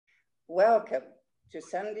Welcome to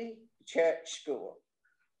Sunday Church School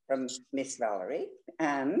from Ms Valerie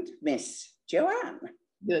and Ms Joanne.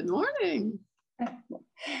 Good morning.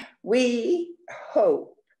 We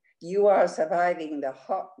hope you are surviving the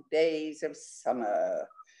hot days of summer.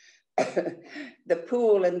 The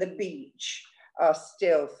pool and the beach are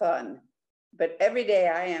still fun, but every day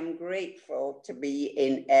I am grateful to be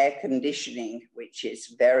in air conditioning, which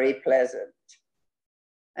is very pleasant.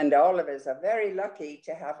 And all of us are very lucky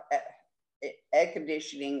to have air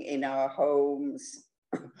conditioning in our homes,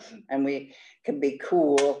 and we can be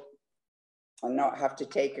cool and not have to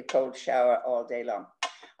take a cold shower all day long.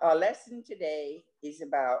 Our lesson today is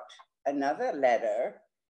about another letter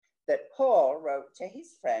that Paul wrote to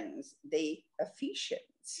his friends, the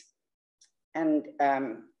Ephesians. And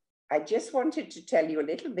I just wanted to tell you a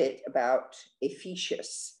little bit about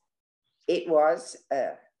Ephesus. It was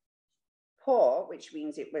a port, which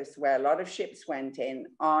means it was where a lot of ships went in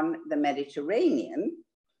on the Mediterranean.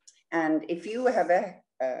 And if you ever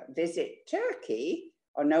visit Turkey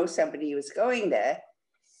or know somebody who's going there,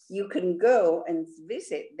 you can go and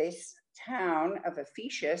visit this town of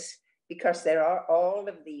Ephesus because there are all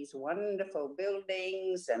of these wonderful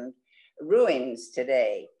buildings and ruins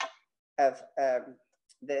today of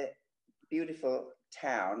the beautiful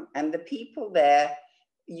town. And the people there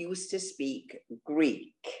used to speak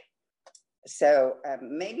Greek. So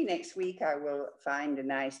maybe next week I will find a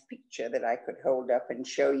nice picture that I could hold up and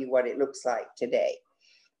show you what it looks like today.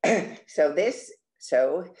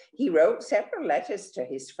 So he wrote several letters to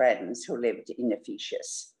his friends who lived in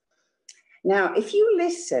Ephesus. Now, if you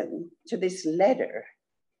listen to this letter,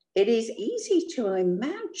 it is easy to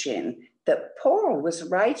imagine that Paul was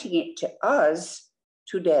writing it to us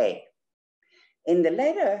today. In the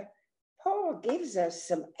letter, Paul gives us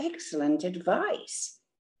some excellent advice.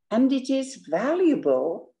 And it is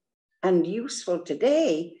valuable and useful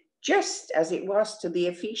today, just as it was to the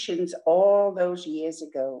Ephesians all those years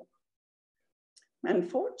ago.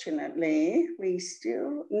 Unfortunately, we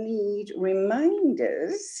still need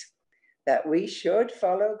reminders that we should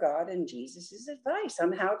follow God and Jesus' advice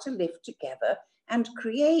on how to live together and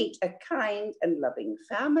create a kind and loving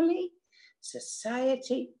family,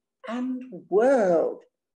 society, and world.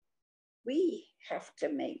 We have to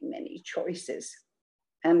make many choices.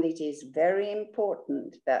 And it is very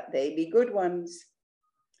important that they be good ones.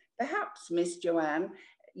 Perhaps, Miss Joanne,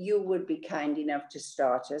 you would be kind enough to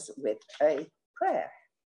start us with a prayer.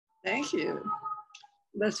 Thank you.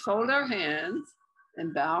 Let's fold our hands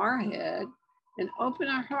and bow our head and open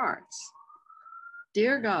our hearts.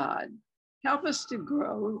 Dear God, help us to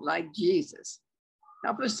grow like Jesus.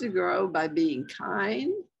 Help us to grow by being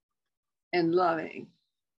kind and loving.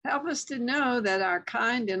 Help us to know that our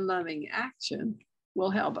kind and loving action will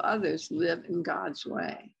help others live in God's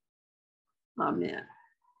way. Amen.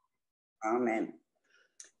 Amen.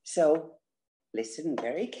 So listen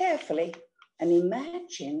very carefully and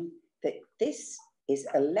imagine that this is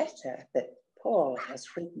a letter that Paul has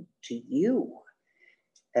written to you.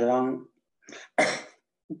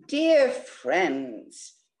 Dear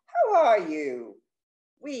friends, how are you?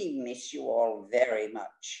 We miss you all very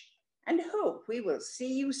much and hope we will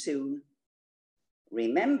see you soon.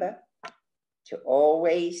 Remember to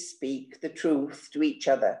always speak the truth to each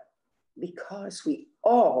other because we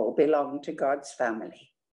all belong to God's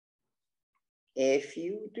family. If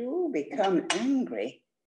you do become angry,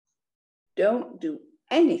 don't do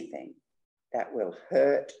anything that will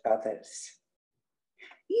hurt others.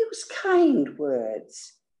 Use kind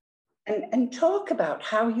words and talk about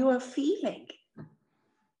how you are feeling.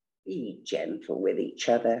 Be gentle with each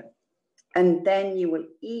other, and then you will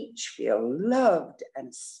each feel loved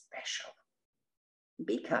and special.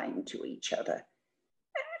 Be kind to each other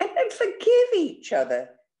and forgive each other,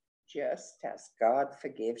 just as God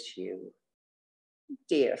forgives you.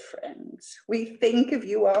 Dear friends, we think of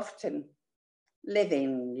you often. Live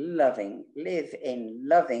in loving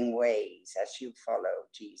ways as you follow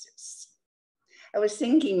Jesus. I was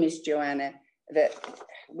thinking, Miss Joanna, that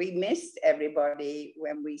we missed everybody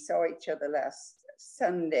when we saw each other last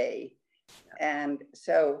Sunday. And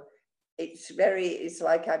so it's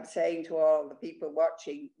like I'm saying to all the people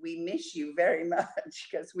watching, we miss you very much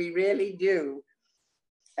because we really do.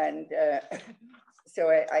 And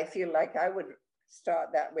so I feel like I would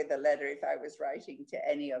start that with a letter if I was writing to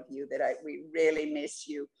any of you that we really miss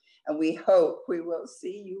you and we hope we will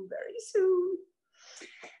see you very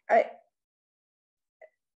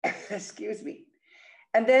soon. Excuse me.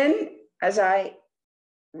 And then as I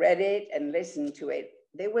read it and listened to it,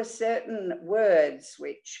 there were certain words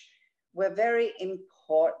which were very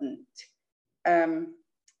important.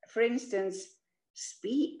 For instance,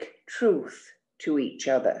 speak truth to each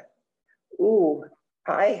other. ooh,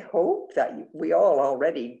 I hope that we all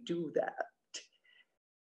already do that.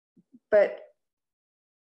 But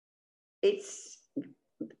it's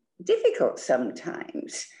difficult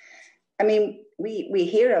sometimes. I mean, we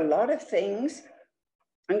hear a lot of things,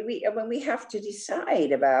 and when we have to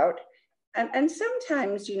decide about, and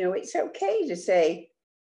sometimes, you know, it's okay to say,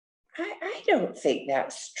 I don't think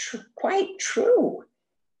that's quite true.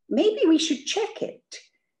 Maybe we should check it.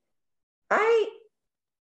 I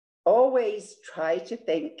always try to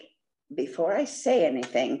think before I say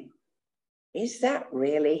anything, is that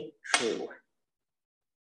really true?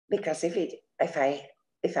 Because if I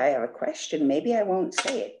have a question, maybe I won't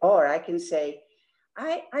say it. Or I can say,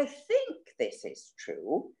 I think this is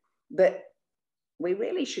true, but we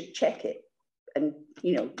really should check it and,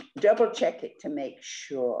 you know, double check it to make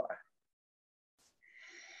sure.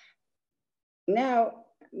 Now,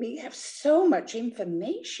 we have so much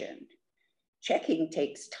information. Checking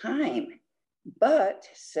takes time, but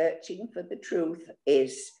searching for the truth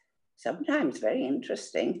is sometimes very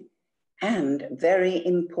interesting and very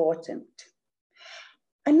important.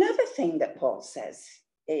 Another thing that Paul says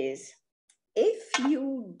is, if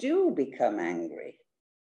you do become angry,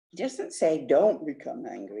 he doesn't say don't become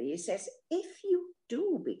angry. He says, if you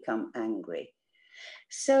do become angry.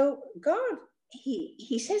 So God,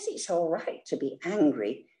 he says it's all right to be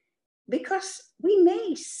angry because we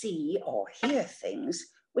may see or hear things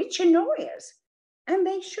which annoy us, and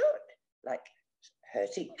they should, like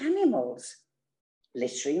hurting animals,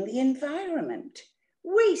 littering the environment,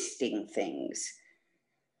 wasting things.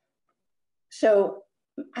 So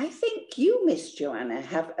I think you, Miss Joanna,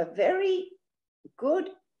 have a very good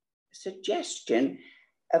suggestion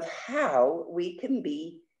of how we can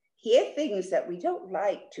hear things that we don't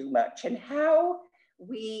like too much, and how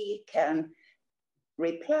we can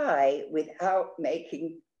reply without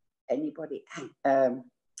making anybody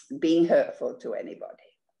being hurtful to anybody.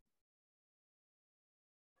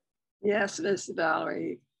 Yes, Ms.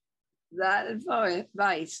 Valerie, that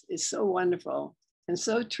advice is so wonderful and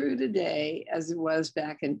so true today as it was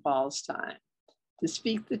back in Paul's time, to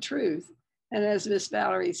speak the truth. And as Ms.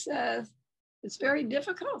 Valerie says, it's very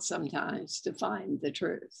difficult sometimes to find the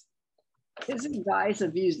truth. His advice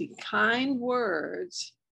of using kind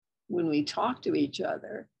words when we talk to each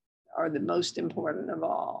other are the most important of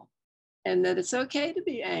all. And that it's okay to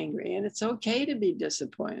be angry and it's okay to be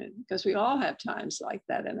disappointed, because we all have times like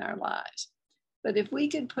that in our lives. But if we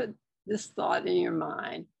could put this thought in your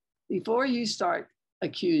mind before you start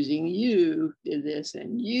accusing, you did this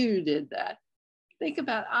and you did that, think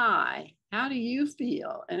about how do you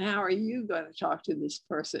feel? And how are you going to talk to this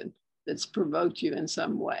person that's provoked you in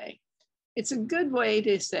some way? It's a good way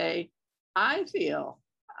to say, I feel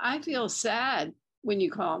sad when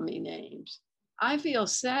you call me names. I feel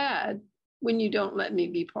sad when you don't let me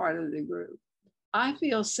be part of the group. I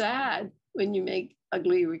feel sad when you make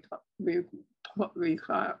ugly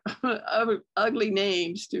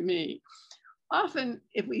names to me. Often,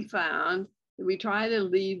 if we found that we try to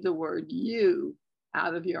leave the word you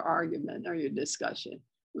out of your argument or your discussion,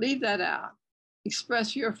 leave that out.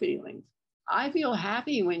 Express your feelings. I feel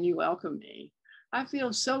happy when you welcome me. I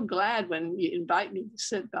feel so glad when you invite me to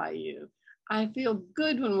sit by you. I feel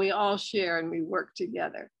good when we all share and we work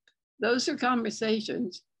together. Those are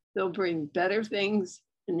conversations. They'll bring better things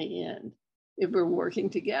in the end. If we're working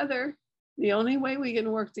together, the only way we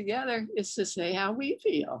can work together is to say how we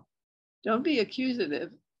feel. Don't be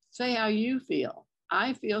accusative. Say how you feel.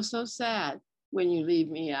 I feel so sad when you leave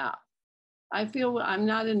me out. I feel I'm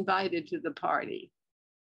not invited to the party.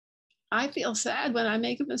 I feel sad when I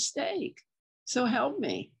make a mistake. So help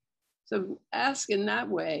me. So ask in that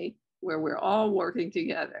way where we're all working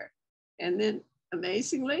together. And then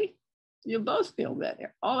amazingly, you'll both feel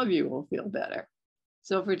better. All of you will feel better.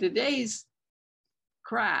 So for today's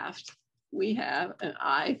craft, we have an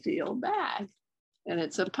I feel bag, and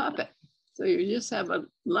it's a puppet. So you just have a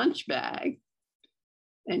lunch bag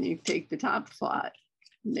and you take the top slot,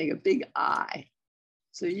 make a big I.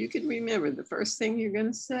 So you can remember the first thing you're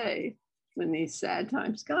going to say when these sad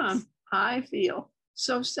times come. I feel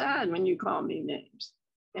so sad when you call me names.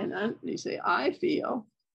 And then you say, I feel,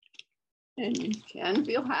 and you can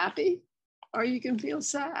feel happy or you can feel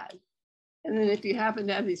sad. And then if you happen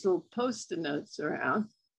to have these little Post-it notes around,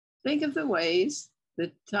 think of the ways,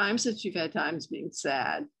 the times that you've had times being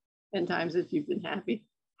sad and times that you've been happy.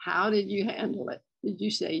 How did you handle it? Did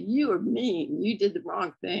you say, you were mean, you did the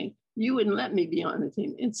wrong thing, you wouldn't let me be on the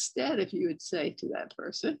team? Instead, if you would say to that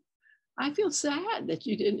person, I feel sad that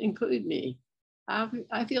you didn't include me.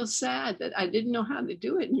 I feel sad that I didn't know how to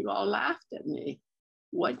do it and you all laughed at me.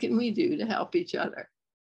 What can we do to help each other?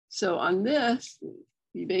 So on this,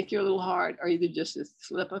 you make your little heart, or either just a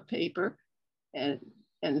slip of paper and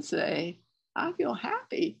say, I feel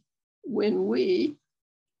happy when we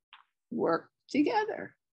work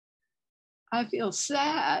together. I feel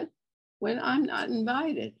sad when I'm not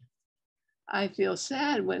invited. I feel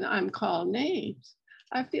sad when I'm called names.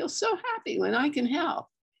 I feel so happy when I can help.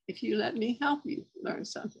 If you let me help you learn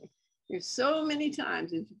something. There's so many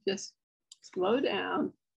times if you just slow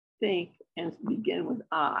down, think, and begin with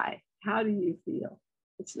I. How do you feel?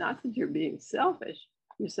 It's not that you're being selfish.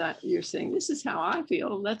 You're saying, this is how I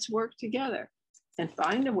feel. Let's work together and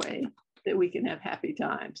find a way that we can have happy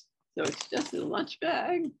times. So it's just a lunch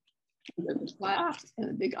bag with a class and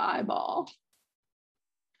a big eyeball.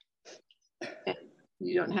 And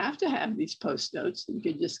you don't have to have these post notes. You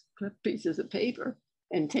could just clip pieces of paper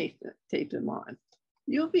and tape them on.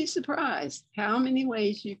 You'll be surprised how many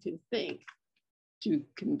ways you can think to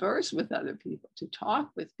converse with other people, to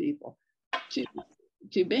talk with people,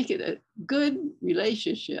 to make it a good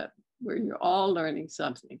relationship where you're all learning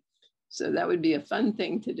something. So that would be a fun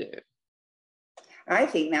thing to do. I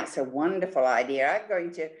think that's a wonderful idea. I'm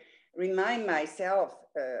going to remind myself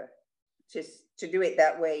to do it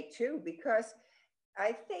that way too, because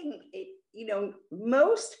I think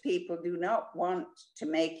most people do not want to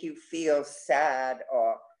make you feel sad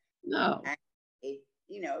or no. angry.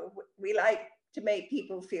 We like to make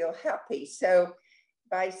people feel happy. So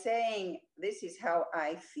by saying, this is how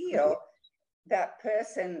I feel, that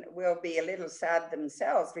person will be a little sad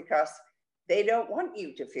themselves because they don't want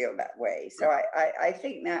you to feel that way. So I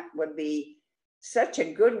think that would be such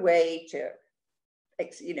a good way to,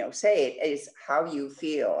 say it is how you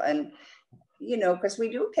feel. And, because we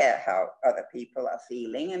do care how other people are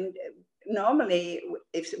feeling. And normally,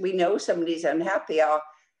 if we know somebody's unhappy,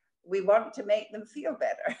 we want to make them feel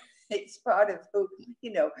better. It's part of who,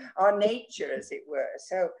 our nature, as it were.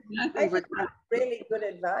 So I think that's really good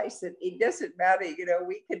advice, that it doesn't matter,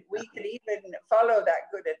 we could even follow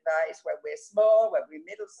that good advice when we're small, when we're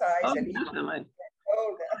middle-sized, and even older.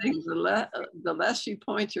 I think the less you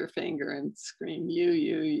point your finger and scream,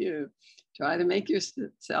 you, try to make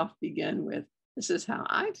yourself begin with, this is how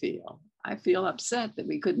I feel. I feel upset that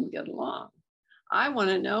we couldn't get along. I want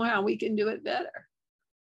to know how we can do it better.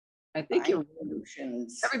 I think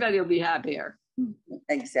everybody will be happier.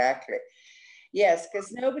 Exactly. Yes,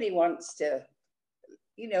 because nobody wants to,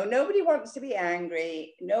 nobody wants to be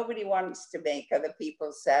angry. Nobody wants to make other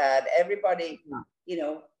people sad. Everybody,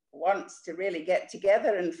 wants to really get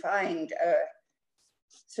together and find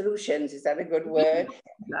solutions. Is that a good word?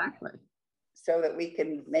 Exactly. So that we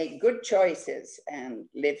can make good choices and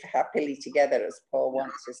live happily together, as Paul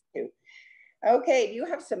wants us to. Okay, do you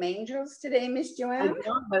have some angels today, Miss Joanne? I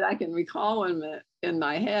don't, but I can recall one in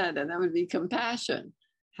my head, and that would be compassion.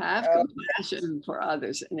 Have compassion for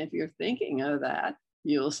others. And if you're thinking of that,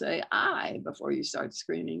 you'll say I before you start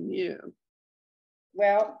screaming you.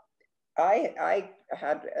 Well, I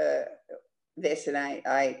had this, and I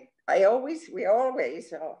have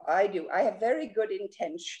very good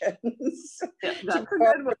intentions to talk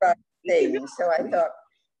about things. So I thought,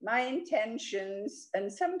 my intentions,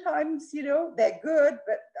 and sometimes, they're good,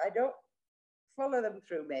 but I don't follow them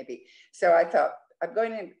through maybe. So I thought, I'm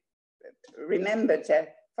going to remember to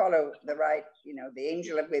follow the right, the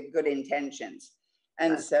angel with good intentions.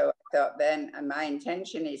 And so I thought then, my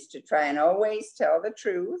intention is to try and always tell the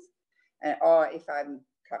truth. Or if I've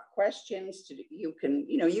got questions, you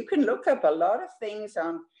can look up a lot of things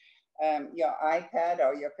on your iPad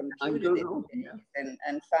or your computer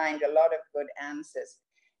and find a lot of good answers.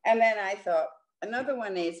 And then I thought, another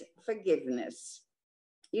one is forgiveness.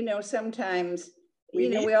 Sometimes,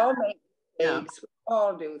 we all make mistakes, we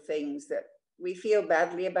all do things that we feel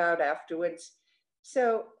badly about afterwards.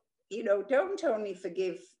 So, don't only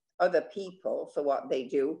forgive other people for what they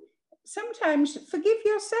do, sometimes forgive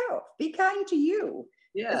yourself, be kind to you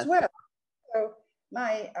as well. So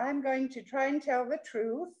I'm going to try and tell the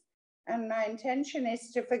truth, and my intention is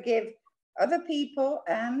to forgive other people,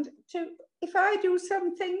 and if I do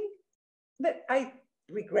something that I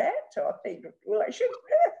regret or think, well, I should,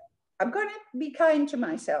 I'm going to be kind to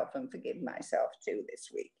myself and forgive myself too this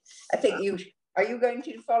week. I think are you going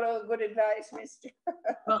to follow good advice, Mr.?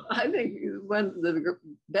 Well, I think the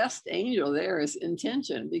best angel there is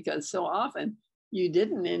intention, because so often you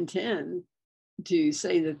didn't intend to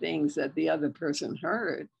say the things that the other person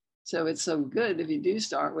heard. So it's so good if you do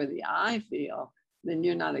start with the I feel, then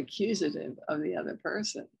you're not accusative of the other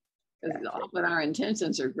person. Because often our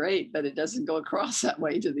intentions are great, but it doesn't go across that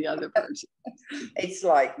way to the other person. It's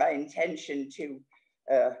like my intention to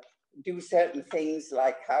do certain things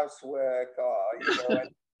like housework or,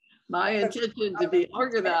 My intention to be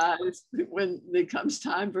organized when it comes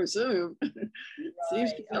time for Zoom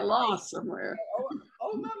seems to get lost somewhere.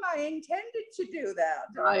 Oh, Mom, I intended to do that.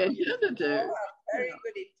 I intended to. We all have very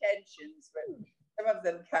good intentions, but some of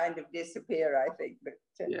them kind of disappear, I think. But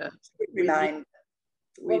yeah, remind.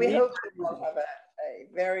 Well, we hope you all have a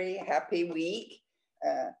very happy week.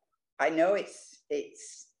 I know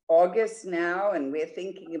it's August now, and we're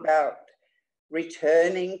thinking about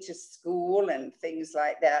returning to school and things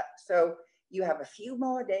like that. So you have a few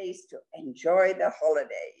more days to enjoy the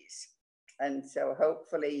holidays. And so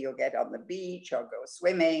hopefully you'll get on the beach or go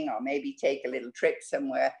swimming or maybe take a little trip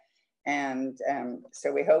somewhere. And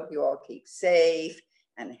so we hope you all keep safe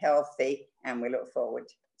and healthy, and we look forward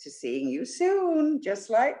to seeing you soon, just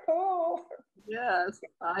like Paul. Yes,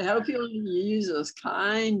 I hope you'll use those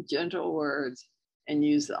kind, gentle words and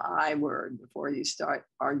use the I word before you start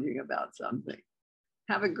arguing about something.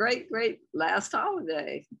 Have a great, great last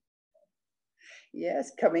holiday.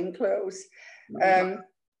 Yes, coming close.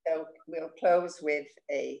 So we'll close with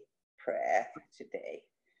a prayer today.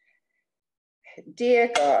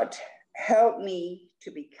 Dear God, help me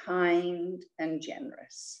to be kind and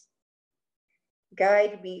generous.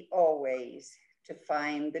 Guide me always to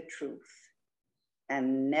find the truth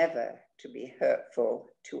and never to be hurtful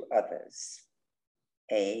to others.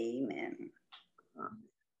 Amen.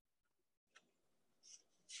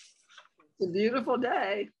 It's a beautiful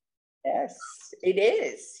day. Yes, it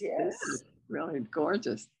is. Yes. It is really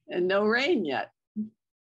gorgeous. And no rain yet.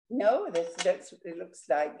 No, it looks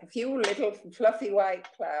like a few little fluffy white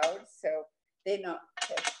clouds, so they're not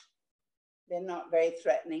very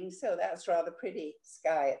threatening. So that's rather pretty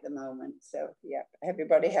sky at the moment. So yeah,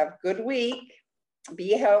 everybody have a good week.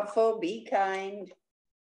 Be helpful, be kind,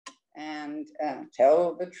 and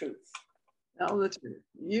tell the truth. Tell the truth.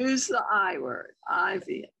 Use the I word. I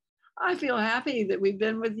feel happy that we've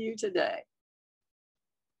been with you today.